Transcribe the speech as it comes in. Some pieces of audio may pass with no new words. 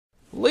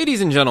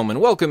Ladies and gentlemen,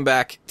 welcome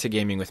back to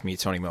Gaming with me,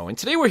 Tony Mo, and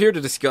today we're here to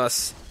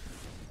discuss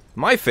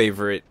my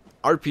favorite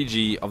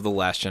RPG of the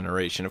last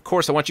generation. Of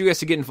course, I want you guys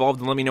to get involved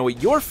and let me know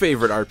what your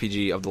favorite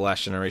RPG of the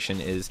last generation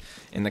is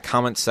in the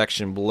comments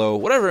section below,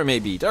 whatever it may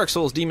be. Dark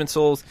Souls, Demon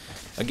Souls,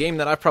 a game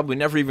that I've probably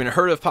never even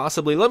heard of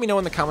possibly. Let me know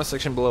in the comments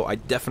section below. I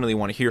definitely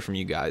want to hear from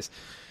you guys.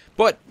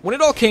 But when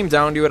it all came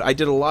down to it, I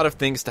did a lot of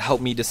things to help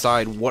me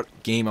decide what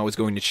game I was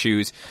going to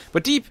choose.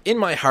 But deep in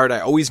my heart, I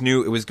always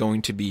knew it was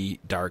going to be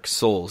Dark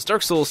Souls.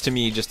 Dark Souls to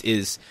me just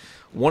is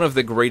one of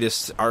the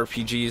greatest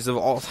RPGs of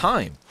all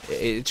time.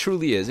 It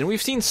truly is. And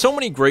we've seen so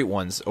many great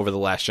ones over the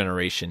last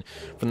generation.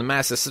 From the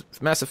Mass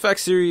Effect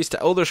series to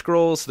Elder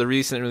Scrolls to the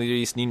recently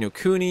released Ni no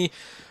Kuni,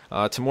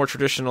 to more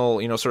traditional,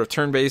 sort of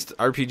turn-based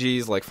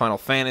RPGs like Final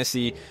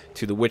Fantasy,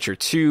 to The Witcher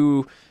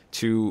 2,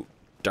 to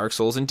Dark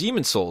Souls and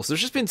Demon Souls. There's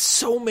just been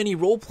so many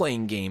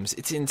role-playing games.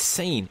 It's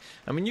insane.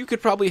 I mean, you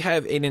could probably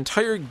have an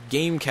entire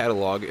game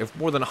catalog of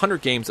more than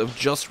 100 games of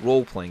just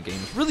role-playing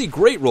games. Really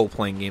great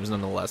role-playing games,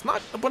 nonetheless.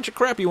 Not a bunch of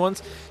crappy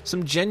ones.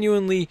 Some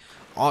genuinely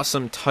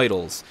awesome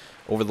titles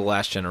over the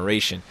last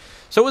generation.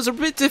 So it was a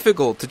bit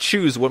difficult to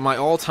choose what my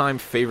all-time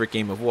favorite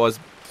game of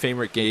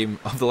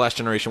the last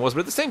generation was,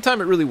 but at the same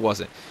time, it really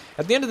wasn't.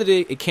 At the end of the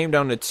day, it came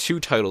down to two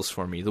titles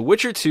for me, The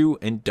Witcher 2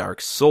 and Dark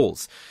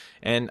Souls.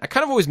 And I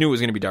kind of always knew it was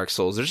going to be Dark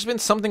Souls. There's just been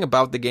something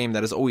about the game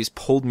that has always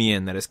pulled me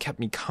in, that has kept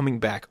me coming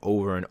back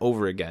over and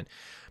over again.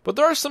 But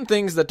there are some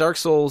things that Dark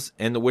Souls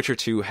and The Witcher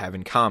 2 have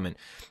in common.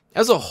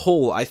 As a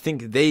whole, I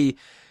think they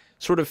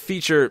sort of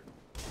feature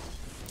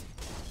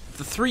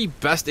the three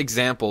best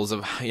examples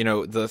of,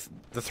 the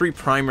three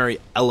primary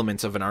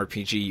elements of an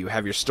RPG. You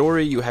have your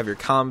story, you have your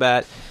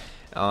combat,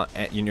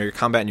 your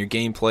combat and your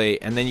gameplay,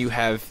 and then you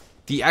have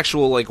the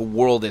actual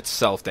world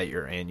itself that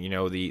you're in,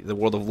 the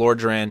world of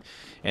Lordran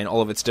and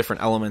all of its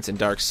different elements in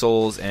Dark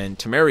Souls, and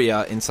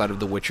Temeria inside of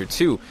The Witcher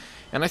 2.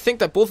 And I think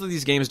that both of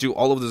these games do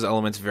all of those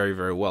elements very,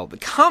 very well. The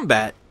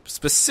combat,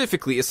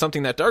 specifically, is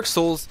something that Dark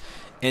Souls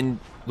and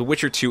The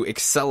Witcher 2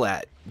 excel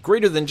at,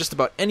 greater than just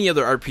about any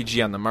other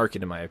RPG on the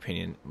market, in my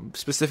opinion.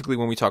 Specifically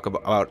when we talk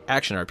about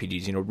action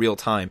RPGs, real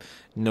time,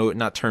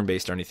 not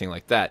turn-based or anything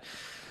like that.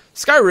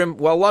 Skyrim,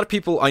 while a lot of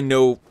people I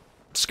know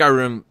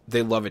Skyrim,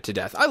 they love it to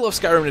death. I love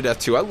Skyrim to death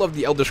too. I love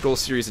the Elder Scrolls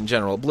series in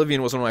general.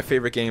 Oblivion was one of my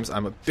favorite games.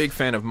 I'm a big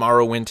fan of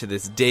Morrowind to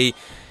this day,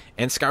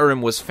 and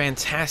Skyrim was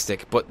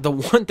fantastic. But the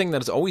one thing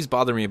that has always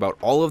bothered me about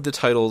all of the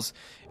titles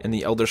in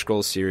the Elder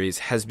Scrolls series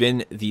has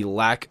been the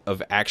lack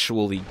of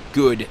actually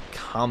good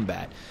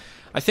combat.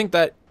 I think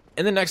that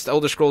in the next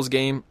Elder Scrolls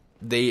game,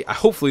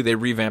 hopefully they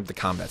revamp the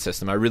combat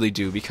system. I really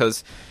do,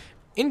 because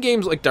in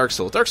games like Dark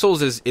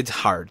Souls it's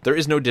hard. There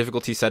is no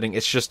difficulty setting.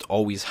 It's just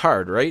always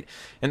hard, right?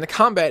 And the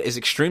combat is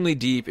extremely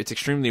deep. It's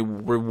extremely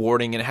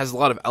rewarding, and it has a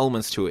lot of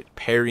elements to it.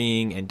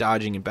 Parrying and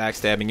dodging and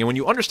backstabbing. And when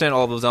you understand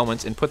all of those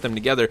elements and put them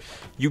together,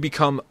 you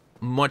become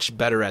much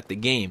better at the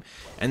game.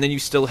 And then you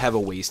still have a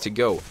ways to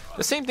go.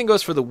 The same thing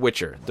goes for The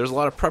Witcher. There's a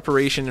lot of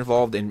preparation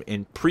involved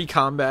in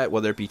pre-combat,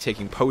 whether it be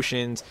taking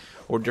potions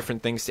or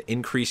different things to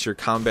increase your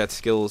combat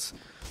skills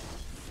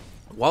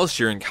whilst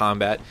you're in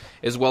combat,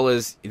 as well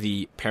as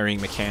the parrying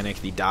mechanic,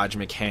 the dodge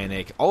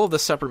mechanic, all of the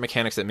separate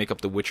mechanics that make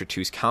up The Witcher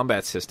 2's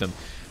combat system.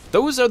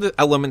 Those are the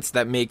elements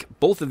that make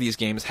both of these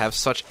games have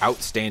such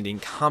outstanding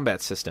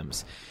combat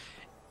systems.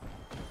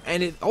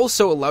 And it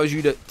also allows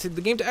you the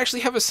game to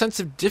actually have a sense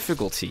of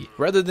difficulty,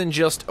 rather than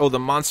just, the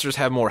monsters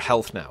have more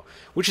health now,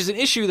 which is an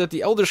issue that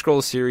the Elder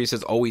Scrolls series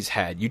has always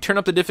had. You turn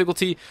up the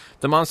difficulty,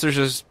 the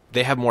monsters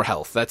they have more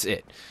health, that's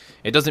it.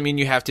 It doesn't mean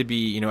you have to be,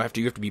 you have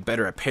to be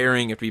better at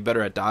parrying, you have to be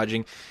better at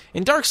dodging.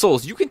 In Dark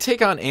Souls, you can take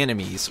on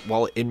enemies,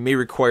 while it may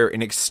require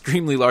an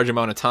extremely large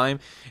amount of time,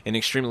 an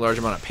extremely large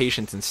amount of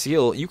patience and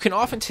skill. You can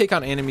often take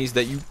on enemies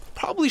that you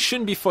probably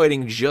shouldn't be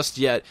fighting just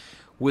yet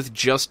with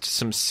just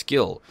some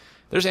skill.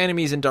 There's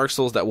enemies in Dark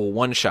Souls that will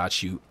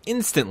one-shot you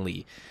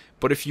instantly,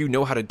 but if you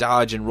know how to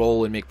dodge and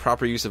roll and make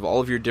proper use of all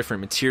of your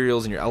different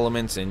materials and your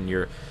elements and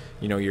your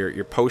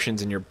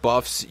potions and your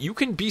buffs, you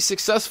can be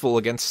successful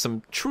against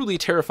some truly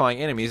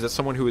terrifying enemies that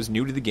someone who is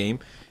new to the game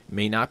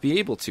may not be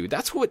able to.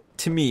 That's what,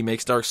 to me,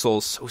 makes Dark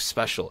Souls so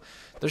special.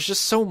 There's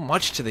just so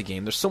much to the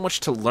game. There's so much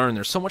to learn.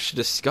 There's so much to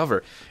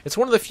discover. It's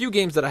one of the few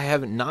games that I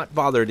have not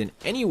bothered in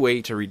any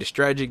way to read a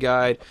strategy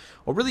guide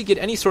or really get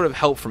any sort of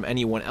help from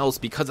anyone else,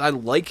 because I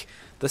like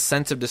the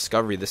sense of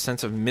discovery, the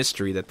sense of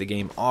mystery that the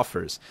game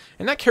offers.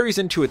 And that carries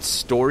into its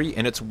story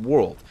and its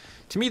world.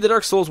 To me, the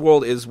Dark Souls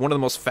world is one of the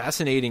most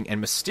fascinating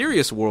and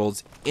mysterious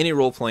worlds in a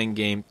role-playing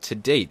game to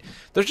date.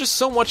 There's just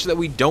so much that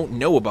we don't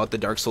know about the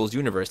Dark Souls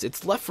universe.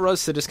 It's left for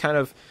us to just kind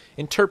of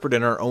interpret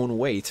in our own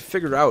way, to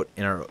figure it out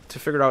in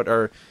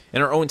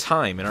our own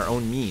time, in our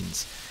own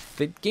means.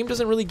 The game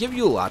doesn't really give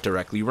you a lot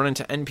directly. You run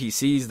into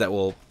NPCs that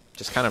will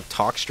just kind of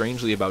talk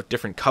strangely about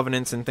different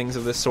covenants and things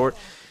of this sort.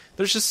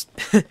 There's just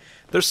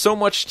there's so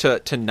much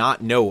to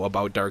not know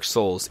about Dark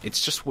Souls.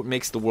 It's just what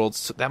makes the world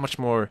that much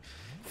more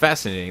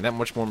fascinating, that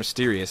much more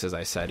mysterious, as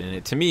I said.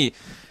 And to me,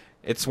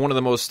 it's one of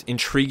the most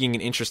intriguing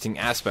and interesting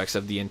aspects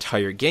of the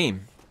entire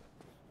game.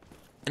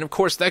 And of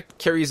course, that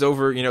carries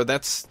over,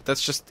 that's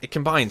just, it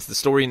combines the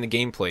story and the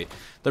gameplay.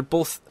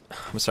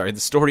 The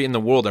story and the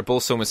world are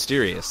both so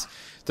mysterious.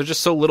 There's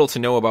just so little to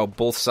know about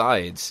both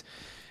sides.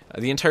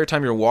 The entire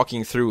time you're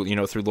walking through,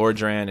 through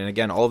Lordran, and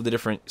again, all of the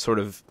different sort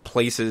of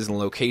places and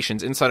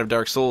locations inside of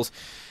Dark Souls,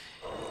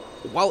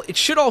 while it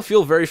should all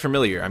feel very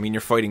familiar, I mean,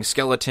 you're fighting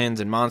skeletons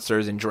and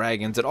monsters and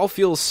dragons, it all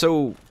feels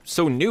so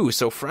new,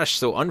 so fresh,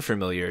 so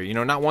unfamiliar.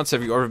 Not once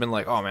have you ever been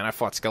like, oh man, I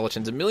fought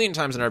skeletons a million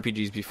times in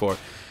RPGs before.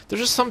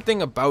 There's just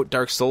something about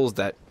Dark Souls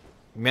that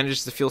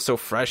manages to feel so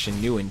fresh and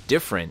new and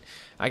different.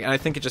 I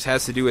think it just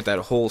has to do with that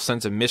whole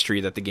sense of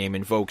mystery that the game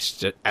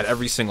invokes at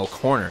every single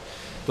corner.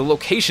 The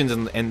locations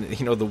and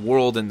the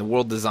world and the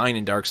world design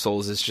in Dark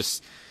Souls is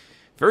just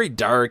very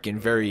dark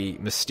and very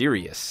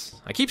mysterious.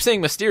 I keep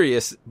saying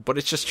mysterious, but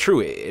it's just true.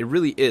 It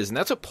really is, and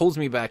that's what pulls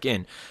me back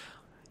in.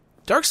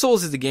 Dark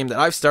Souls is a game that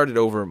I've started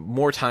over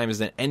more times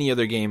than any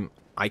other game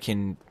I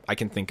can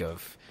think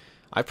of.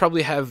 I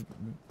probably have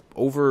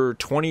over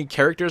 20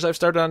 characters I've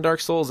started on Dark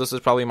Souls. This is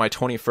probably my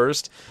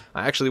 21st.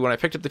 Actually, when I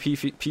picked up the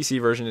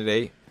PC version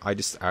today, I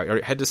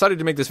had decided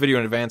to make this video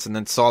in advance and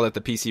then saw that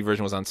the PC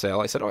version was on sale.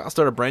 I said, I'll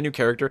start a brand new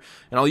character,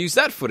 and I'll use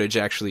that footage,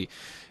 actually,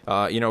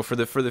 for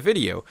the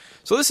video.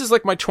 So this is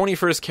like my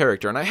 21st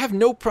character, and I have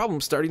no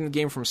problem starting the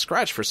game from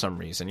scratch for some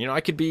reason.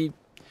 I could be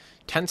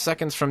 10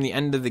 seconds from the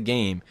end of the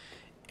game,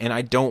 and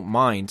I don't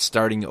mind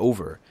starting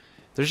over.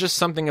 There's just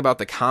something about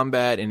the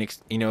combat and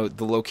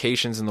the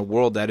locations in the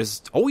world that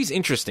is always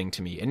interesting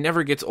to me. It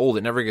never gets old.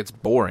 It never gets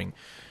boring.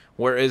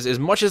 Whereas as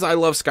much as I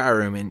love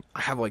Skyrim, and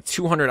I have like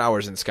 200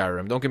 hours in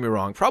Skyrim, don't get me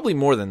wrong, probably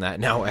more than that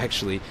now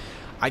actually,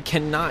 I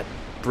cannot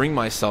bring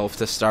myself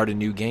to start a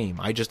new game.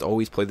 I just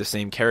always play the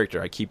same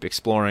character. I keep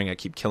exploring, I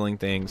keep killing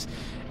things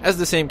as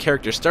the same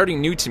character.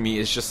 Starting new to me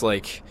is just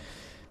like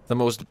the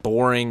most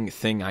boring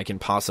thing I can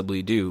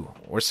possibly do.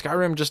 Or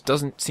Skyrim just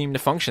doesn't seem to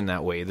function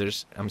that way.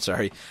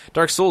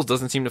 Dark Souls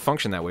doesn't seem to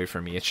function that way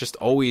for me. It's just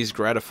always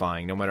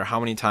gratifying, no matter how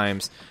many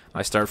times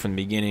I start from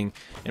the beginning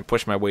and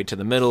push my way to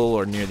the middle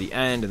or near the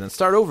end and then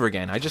start over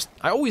again.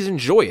 I always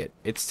enjoy it.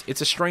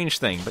 It's a strange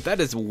thing, but that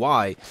is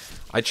why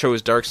I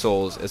chose Dark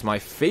Souls as my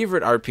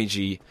favorite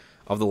RPG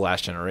of the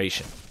last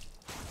generation.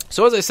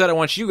 So as I said, I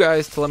want you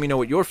guys to let me know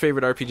what your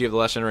favorite RPG of the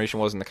last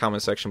generation was in the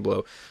comment section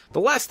below. The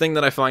last thing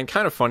that I find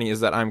kind of funny is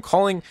that I'm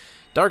calling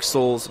Dark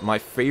Souls my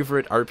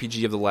favorite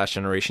RPG of the last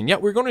generation,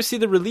 yet we're going to see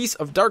the release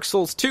of Dark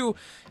Souls 2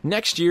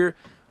 next year,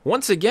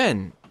 once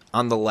again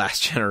on the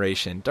last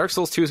generation. Dark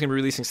Souls 2 is going to be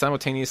releasing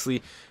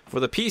simultaneously for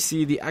the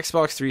PC, the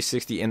Xbox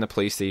 360, and the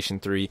PlayStation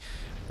 3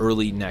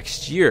 early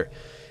next year.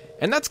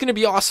 And that's going to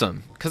be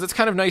awesome, because it's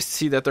kind of nice to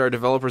see that there are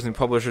developers and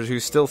publishers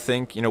who still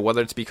think,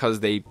 whether it's because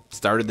they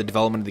started the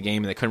development of the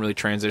game and they couldn't really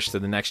transition to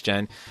the next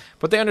gen,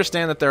 but they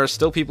understand that there are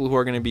still people who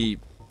are going to be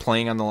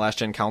playing on the last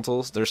gen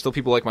consoles. There's still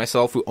people like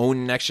myself who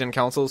own next gen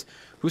consoles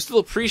who still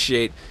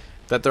appreciate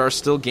that there are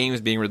still games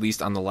being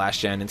released on the last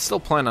gen and still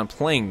plan on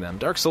playing them.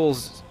 Dark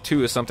Souls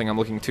 2 is something I'm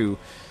looking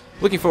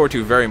forward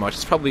to very much.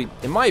 It's probably,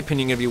 in my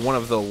opinion, going to be one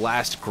of the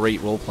last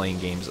great role-playing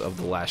games of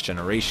the last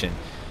generation.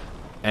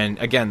 And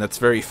again, that's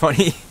very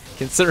funny,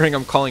 considering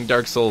I'm calling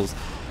Dark Souls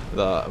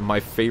my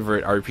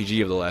favorite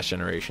RPG of the last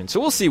generation. So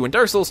we'll see when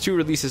Dark Souls 2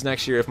 releases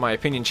next year if my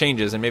opinion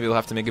changes, and maybe we'll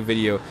have to make a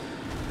video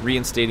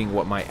reinstating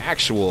what my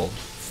actual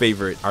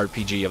favorite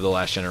RPG of the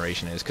last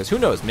generation is, because who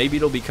knows, maybe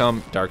it'll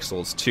become Dark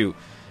Souls 2.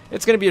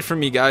 It's going to be it from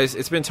me, guys.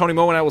 It's been Tony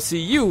Mo, and I will see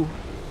you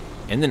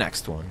in the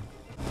next one.